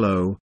 A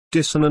low,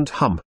 dissonant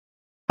hum.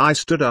 I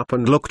stood up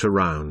and looked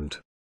around.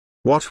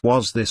 What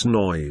was this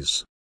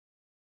noise?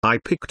 I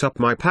picked up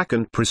my pack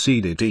and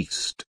proceeded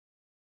east.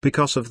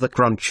 Because of the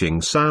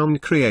crunching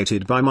sound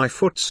created by my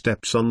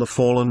footsteps on the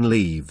fallen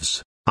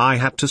leaves, I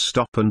had to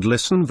stop and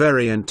listen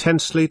very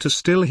intensely to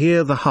still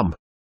hear the hum.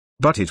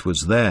 But it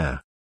was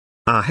there.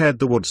 Ahead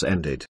the woods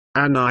ended,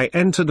 and I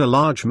entered a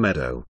large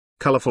meadow,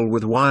 colorful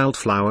with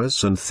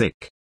wildflowers and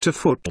thick,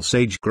 to-foot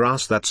sage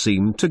grass that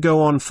seemed to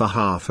go on for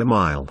half a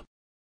mile.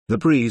 The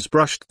breeze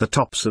brushed the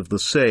tops of the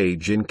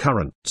sage in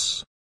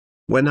currents.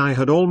 When I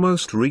had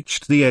almost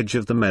reached the edge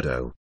of the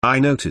meadow, I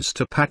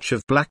noticed a patch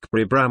of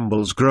blackberry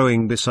brambles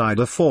growing beside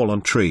a fallen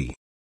tree.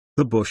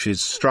 The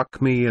bushes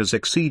struck me as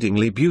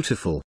exceedingly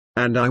beautiful,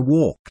 and I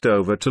walked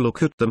over to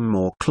look at them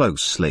more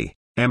closely,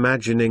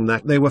 imagining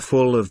that they were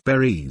full of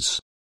berries.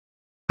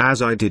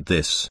 As I did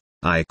this,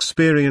 I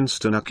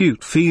experienced an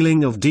acute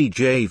feeling of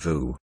déjà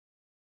vu.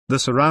 The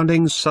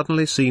surroundings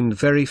suddenly seemed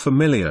very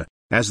familiar,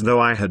 as though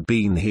I had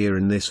been here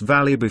in this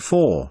valley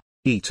before,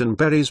 eaten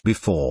berries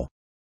before.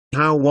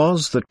 How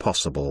was that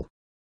possible?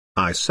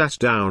 I sat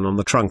down on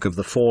the trunk of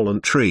the fallen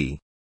tree.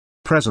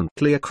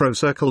 Presently a crow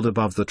circled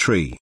above the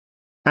tree.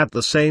 At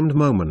the same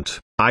moment,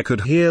 I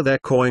could hear their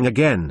cawing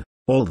again,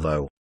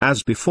 although,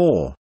 as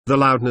before, the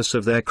loudness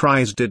of their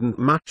cries didn't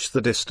match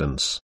the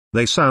distance.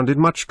 They sounded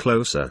much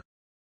closer.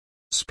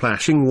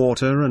 Splashing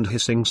water and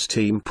hissing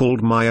steam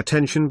pulled my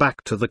attention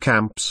back to the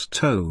camp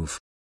stove.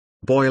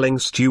 Boiling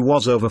stew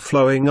was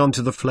overflowing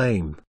onto the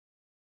flame.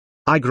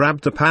 I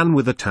grabbed the pan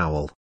with a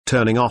towel,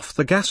 turning off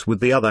the gas with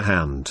the other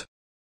hand.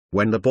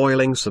 When the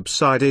boiling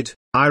subsided,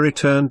 I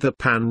returned the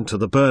pan to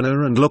the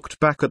burner and looked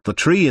back at the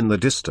tree in the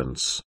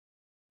distance.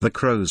 The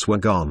crows were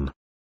gone.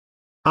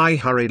 I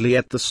hurriedly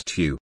ate the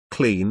stew,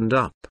 cleaned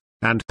up,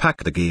 and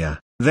packed the gear,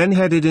 then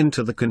headed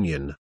into the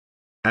canyon.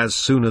 As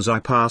soon as I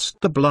passed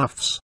the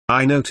bluffs,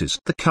 I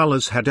noticed the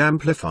colors had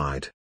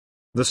amplified.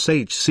 The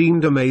sage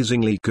seemed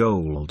amazingly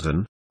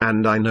golden,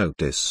 and I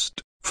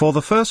noticed, for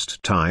the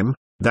first time,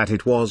 that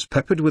it was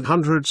peppered with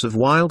hundreds of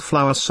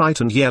wildflower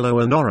sight and yellow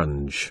and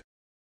orange.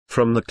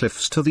 From the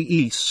cliffs to the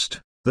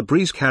east, the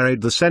breeze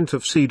carried the scent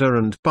of cedar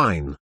and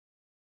pine.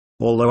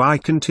 Although I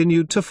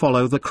continued to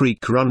follow the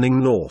creek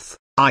running north,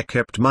 I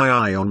kept my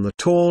eye on the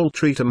tall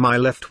tree to my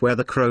left where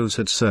the crows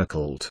had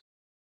circled.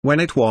 When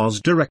it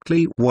was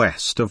directly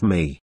west of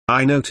me,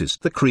 I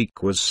noticed the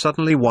creek was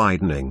suddenly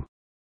widening.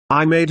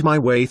 I made my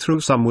way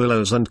through some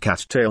willows and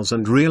cattails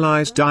and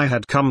realized I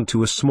had come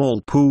to a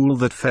small pool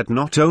that fed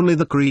not only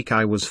the creek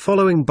I was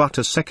following but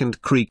a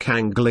second creek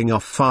angling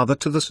off farther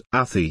to the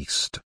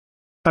southeast.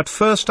 At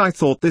first I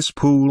thought this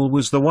pool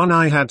was the one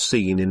I had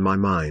seen in my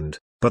mind,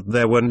 but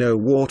there were no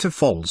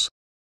waterfalls.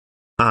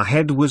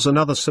 Ahead was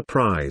another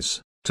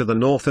surprise. To the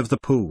north of the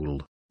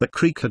pool, the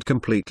creek had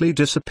completely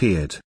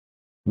disappeared.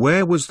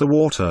 Where was the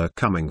water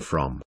coming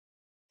from?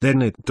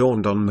 Then it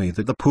dawned on me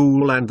that the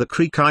pool and the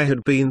creek I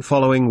had been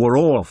following were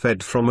all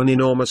fed from an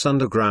enormous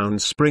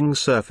underground spring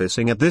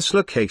surfacing at this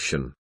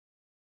location.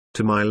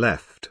 To my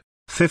left,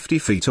 50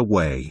 feet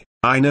away,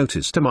 I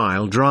noticed a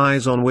mild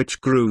rise on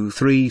which grew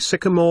 3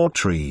 sycamore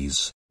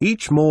trees,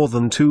 each more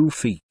than 2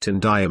 feet in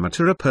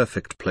diameter, a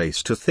perfect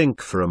place to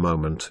think for a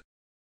moment.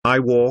 I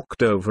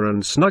walked over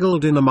and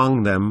snuggled in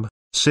among them,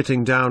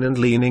 sitting down and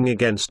leaning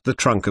against the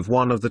trunk of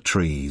one of the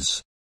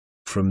trees.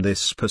 From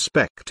this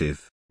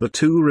perspective, the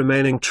 2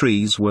 remaining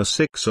trees were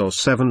 6 or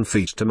 7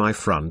 feet to my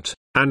front,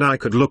 and I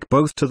could look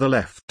both to the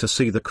left to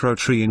see the crow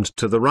tree and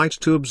to the right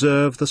to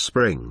observe the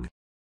spring.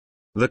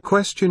 The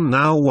question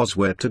now was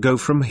where to go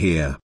from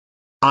here.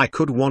 I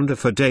could wander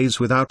for days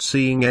without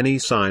seeing any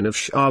sign of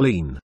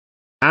Charlene.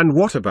 And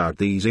what about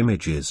these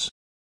images?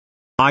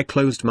 I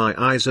closed my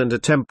eyes and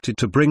attempted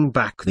to bring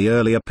back the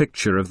earlier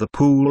picture of the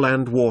pool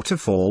and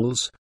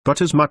waterfalls,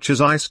 but as much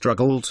as I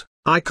struggled,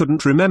 I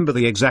couldn't remember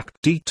the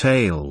exact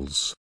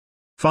details.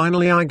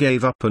 Finally I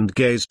gave up and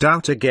gazed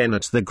out again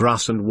at the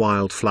grass and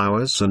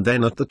wildflowers and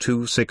then at the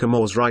 2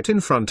 sycamores right in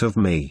front of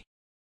me.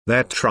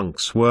 Their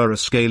trunks were a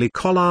scaly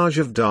collage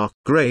of dark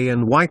gray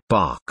and white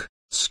bark,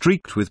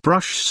 streaked with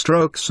brush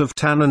strokes of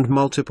tan and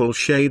multiple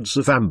shades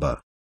of amber.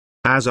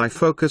 As I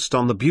focused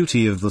on the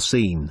beauty of the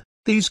scene,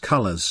 these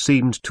colors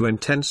seemed to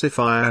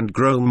intensify and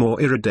grow more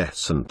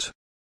iridescent.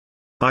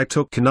 I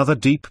took another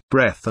deep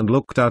breath and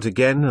looked out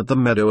again at the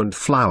meadow and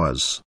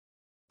flowers.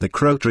 The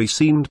crow tree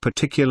seemed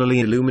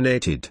particularly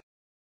illuminated.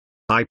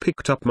 I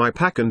picked up my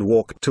pack and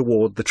walked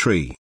toward the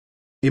tree.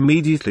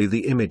 Immediately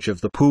the image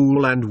of the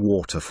pool and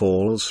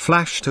waterfalls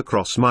flashed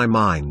across my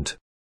mind.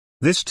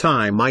 This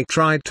time I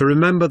tried to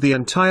remember the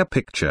entire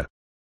picture.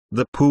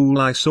 The pool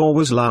I saw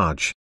was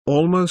large,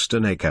 almost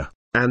an acre,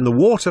 and the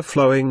water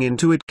flowing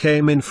into it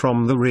came in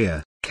from the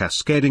rear,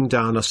 cascading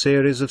down a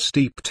series of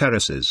steep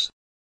terraces.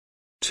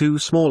 2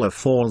 smaller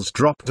falls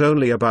dropped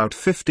only about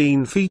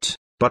 15 feet,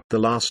 but the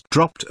last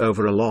dropped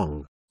over a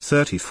long,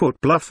 30-foot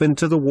bluff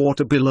into the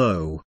water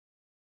below.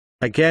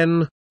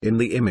 Again, in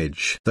the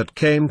image that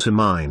came to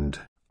mind,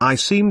 I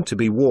seemed to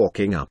be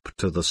walking up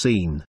to the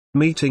scene,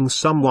 meeting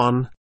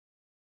someone.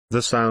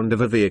 The sound of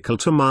a vehicle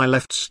to my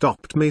left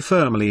stopped me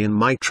firmly in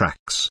my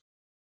tracks.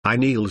 I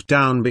kneeled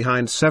down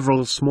behind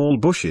several small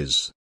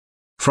bushes.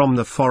 From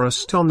the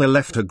forest on the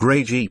left a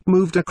grey jeep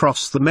moved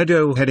across the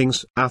meadow heading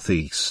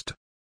southeast.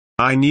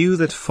 I knew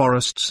that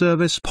Forest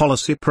Service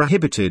policy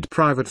prohibited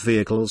private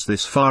vehicles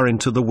this far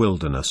into the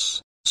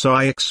wilderness, so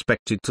I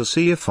expected to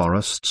see a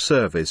Forest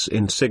Service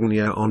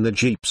insignia on the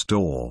jeep's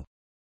door.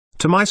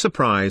 To my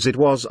surprise it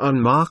was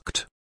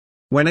unmarked.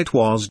 When it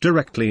was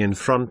directly in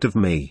front of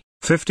me,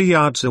 50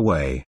 yards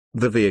away,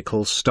 the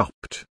vehicle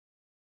stopped.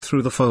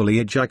 Through the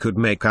foliage I could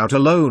make out a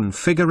lone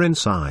figure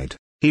inside.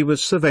 He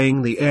was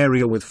surveying the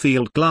area with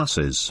field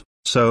glasses,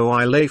 so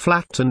I lay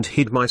flat and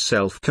hid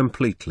myself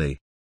completely.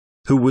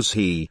 Who was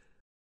he?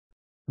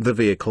 The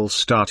vehicle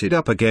started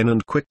up again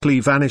and quickly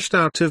vanished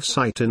out of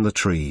sight in the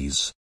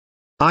trees.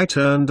 I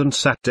turned and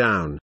sat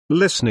down,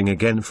 listening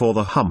again for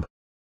the hum.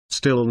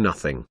 Still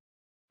nothing.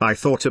 I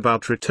thought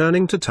about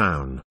returning to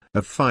town,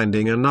 of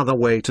finding another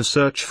way to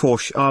search for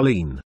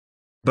Charlene.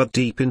 But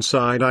deep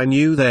inside I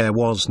knew there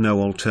was no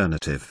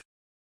alternative.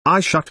 I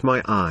shut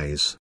my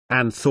eyes,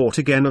 and thought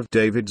again of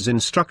David's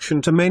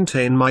instruction to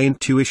maintain my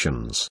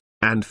intuitions,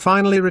 and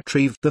finally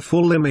retrieved the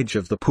full image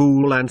of the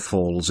pool and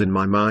falls in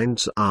my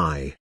mind's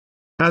eye.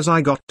 As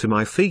I got to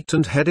my feet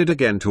and headed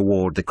again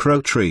toward the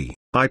crow tree,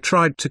 I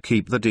tried to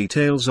keep the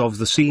details of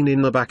the scene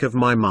in the back of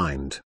my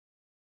mind.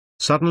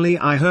 Suddenly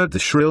I heard the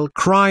shrill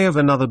cry of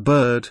another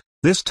bird,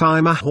 this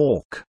time a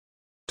hawk.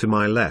 To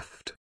my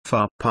left,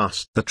 far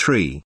past the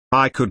tree,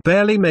 I could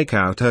barely make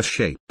out her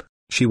shape.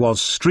 She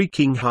was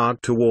streaking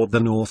hard toward the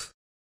north.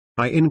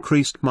 I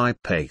increased my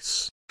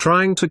pace,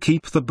 trying to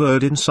keep the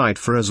bird in sight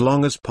for as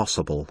long as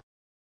possible.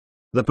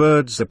 The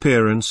bird's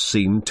appearance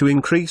seemed to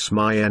increase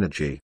my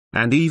energy,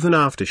 and even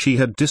after she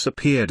had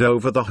disappeared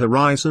over the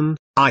horizon,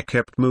 I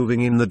kept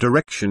moving in the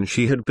direction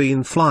she had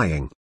been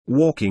flying,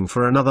 walking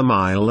for another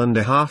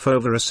 1.5 miles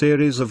over a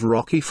series of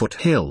rocky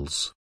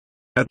foothills.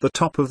 At the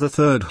top of the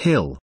third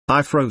hill,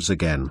 I froze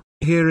again,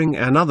 hearing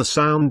another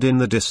sound in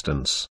the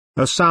distance,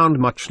 a sound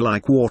much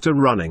like water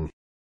running.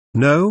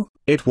 No,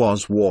 it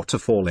was water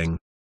falling.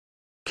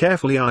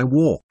 Carefully I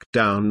walked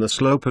down the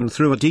slope and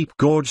through a deep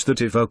gorge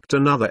that evoked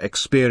another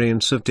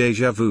experience of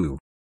déjà vu.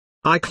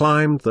 I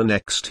climbed the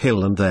next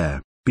hill and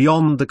there,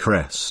 beyond the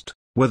crest,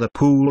 were the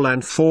pool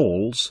and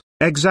falls,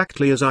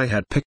 exactly as I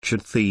had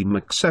pictured them,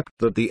 except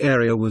that the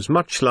area was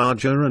much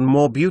larger and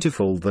more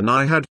beautiful than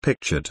I had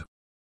pictured.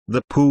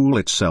 The pool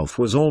itself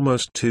was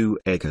almost 2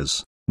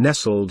 acres,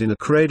 nestled in a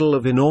cradle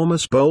of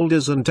enormous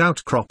boulders and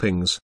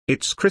outcroppings,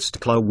 its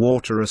crystal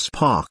water a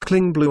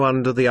sparkling blue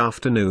under the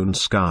afternoon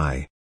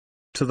sky.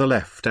 To the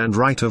left and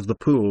right of the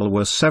pool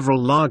were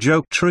several large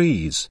oak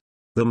trees,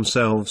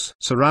 themselves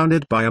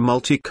surrounded by a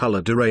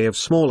multicolored array of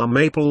smaller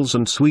maples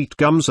and sweet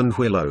gums and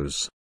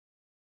willows.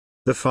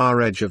 The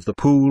far edge of the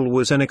pool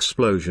was an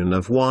explosion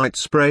of white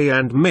spray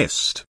and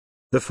mist,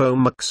 the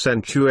foam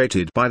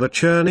accentuated by the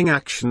churning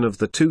action of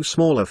the 2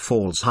 smaller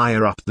falls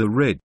higher up the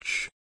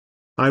ridge.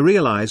 I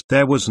realized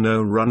there was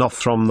no runoff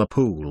from the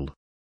pool.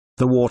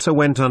 The water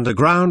went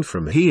underground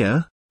from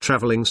here,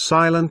 traveling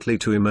silently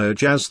to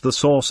emerge as the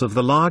source of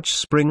the large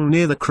spring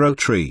near the crow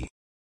tree.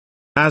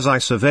 As I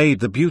surveyed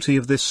the beauty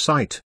of this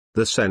sight,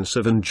 the sense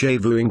of déjà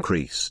vu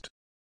increased.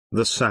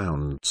 The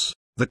sounds,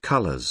 the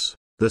colors,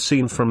 the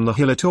scene from the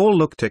hill, it all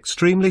looked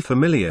extremely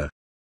familiar.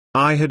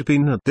 I had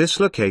been at this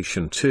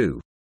location too.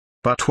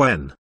 But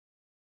when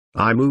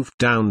I moved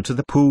down to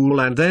the pool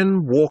and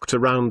then walked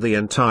around the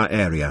entire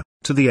area,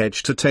 to the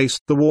edge to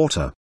taste the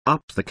water,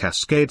 up the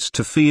cascades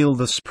to feel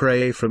the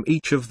spray from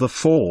each of the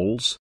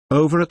falls,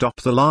 over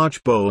atop the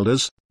large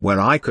boulders, where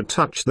I could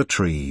touch the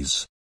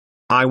trees.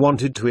 I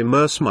wanted to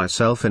immerse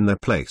myself in their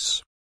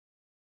place.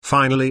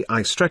 Finally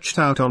I stretched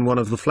out on one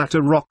of the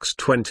flatter rocks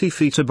 20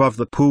 feet above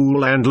the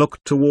pool and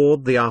looked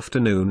toward the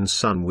afternoon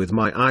sun with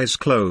my eyes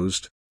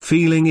closed,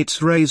 feeling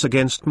its rays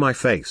against my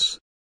face.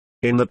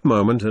 In that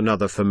moment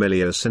another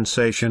familiar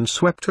sensation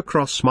swept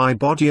across my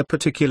body, a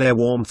particular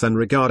warmth and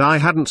regard I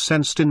hadn't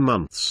sensed in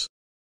months.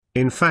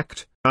 In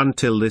fact,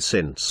 until this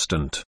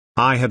instant,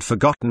 I had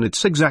forgotten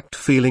its exact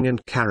feeling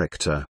and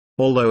character,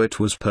 although it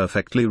was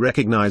perfectly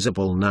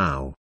recognizable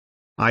now.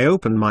 I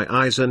opened my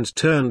eyes and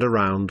turned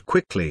around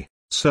quickly,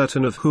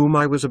 certain of whom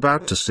I was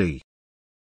about to see.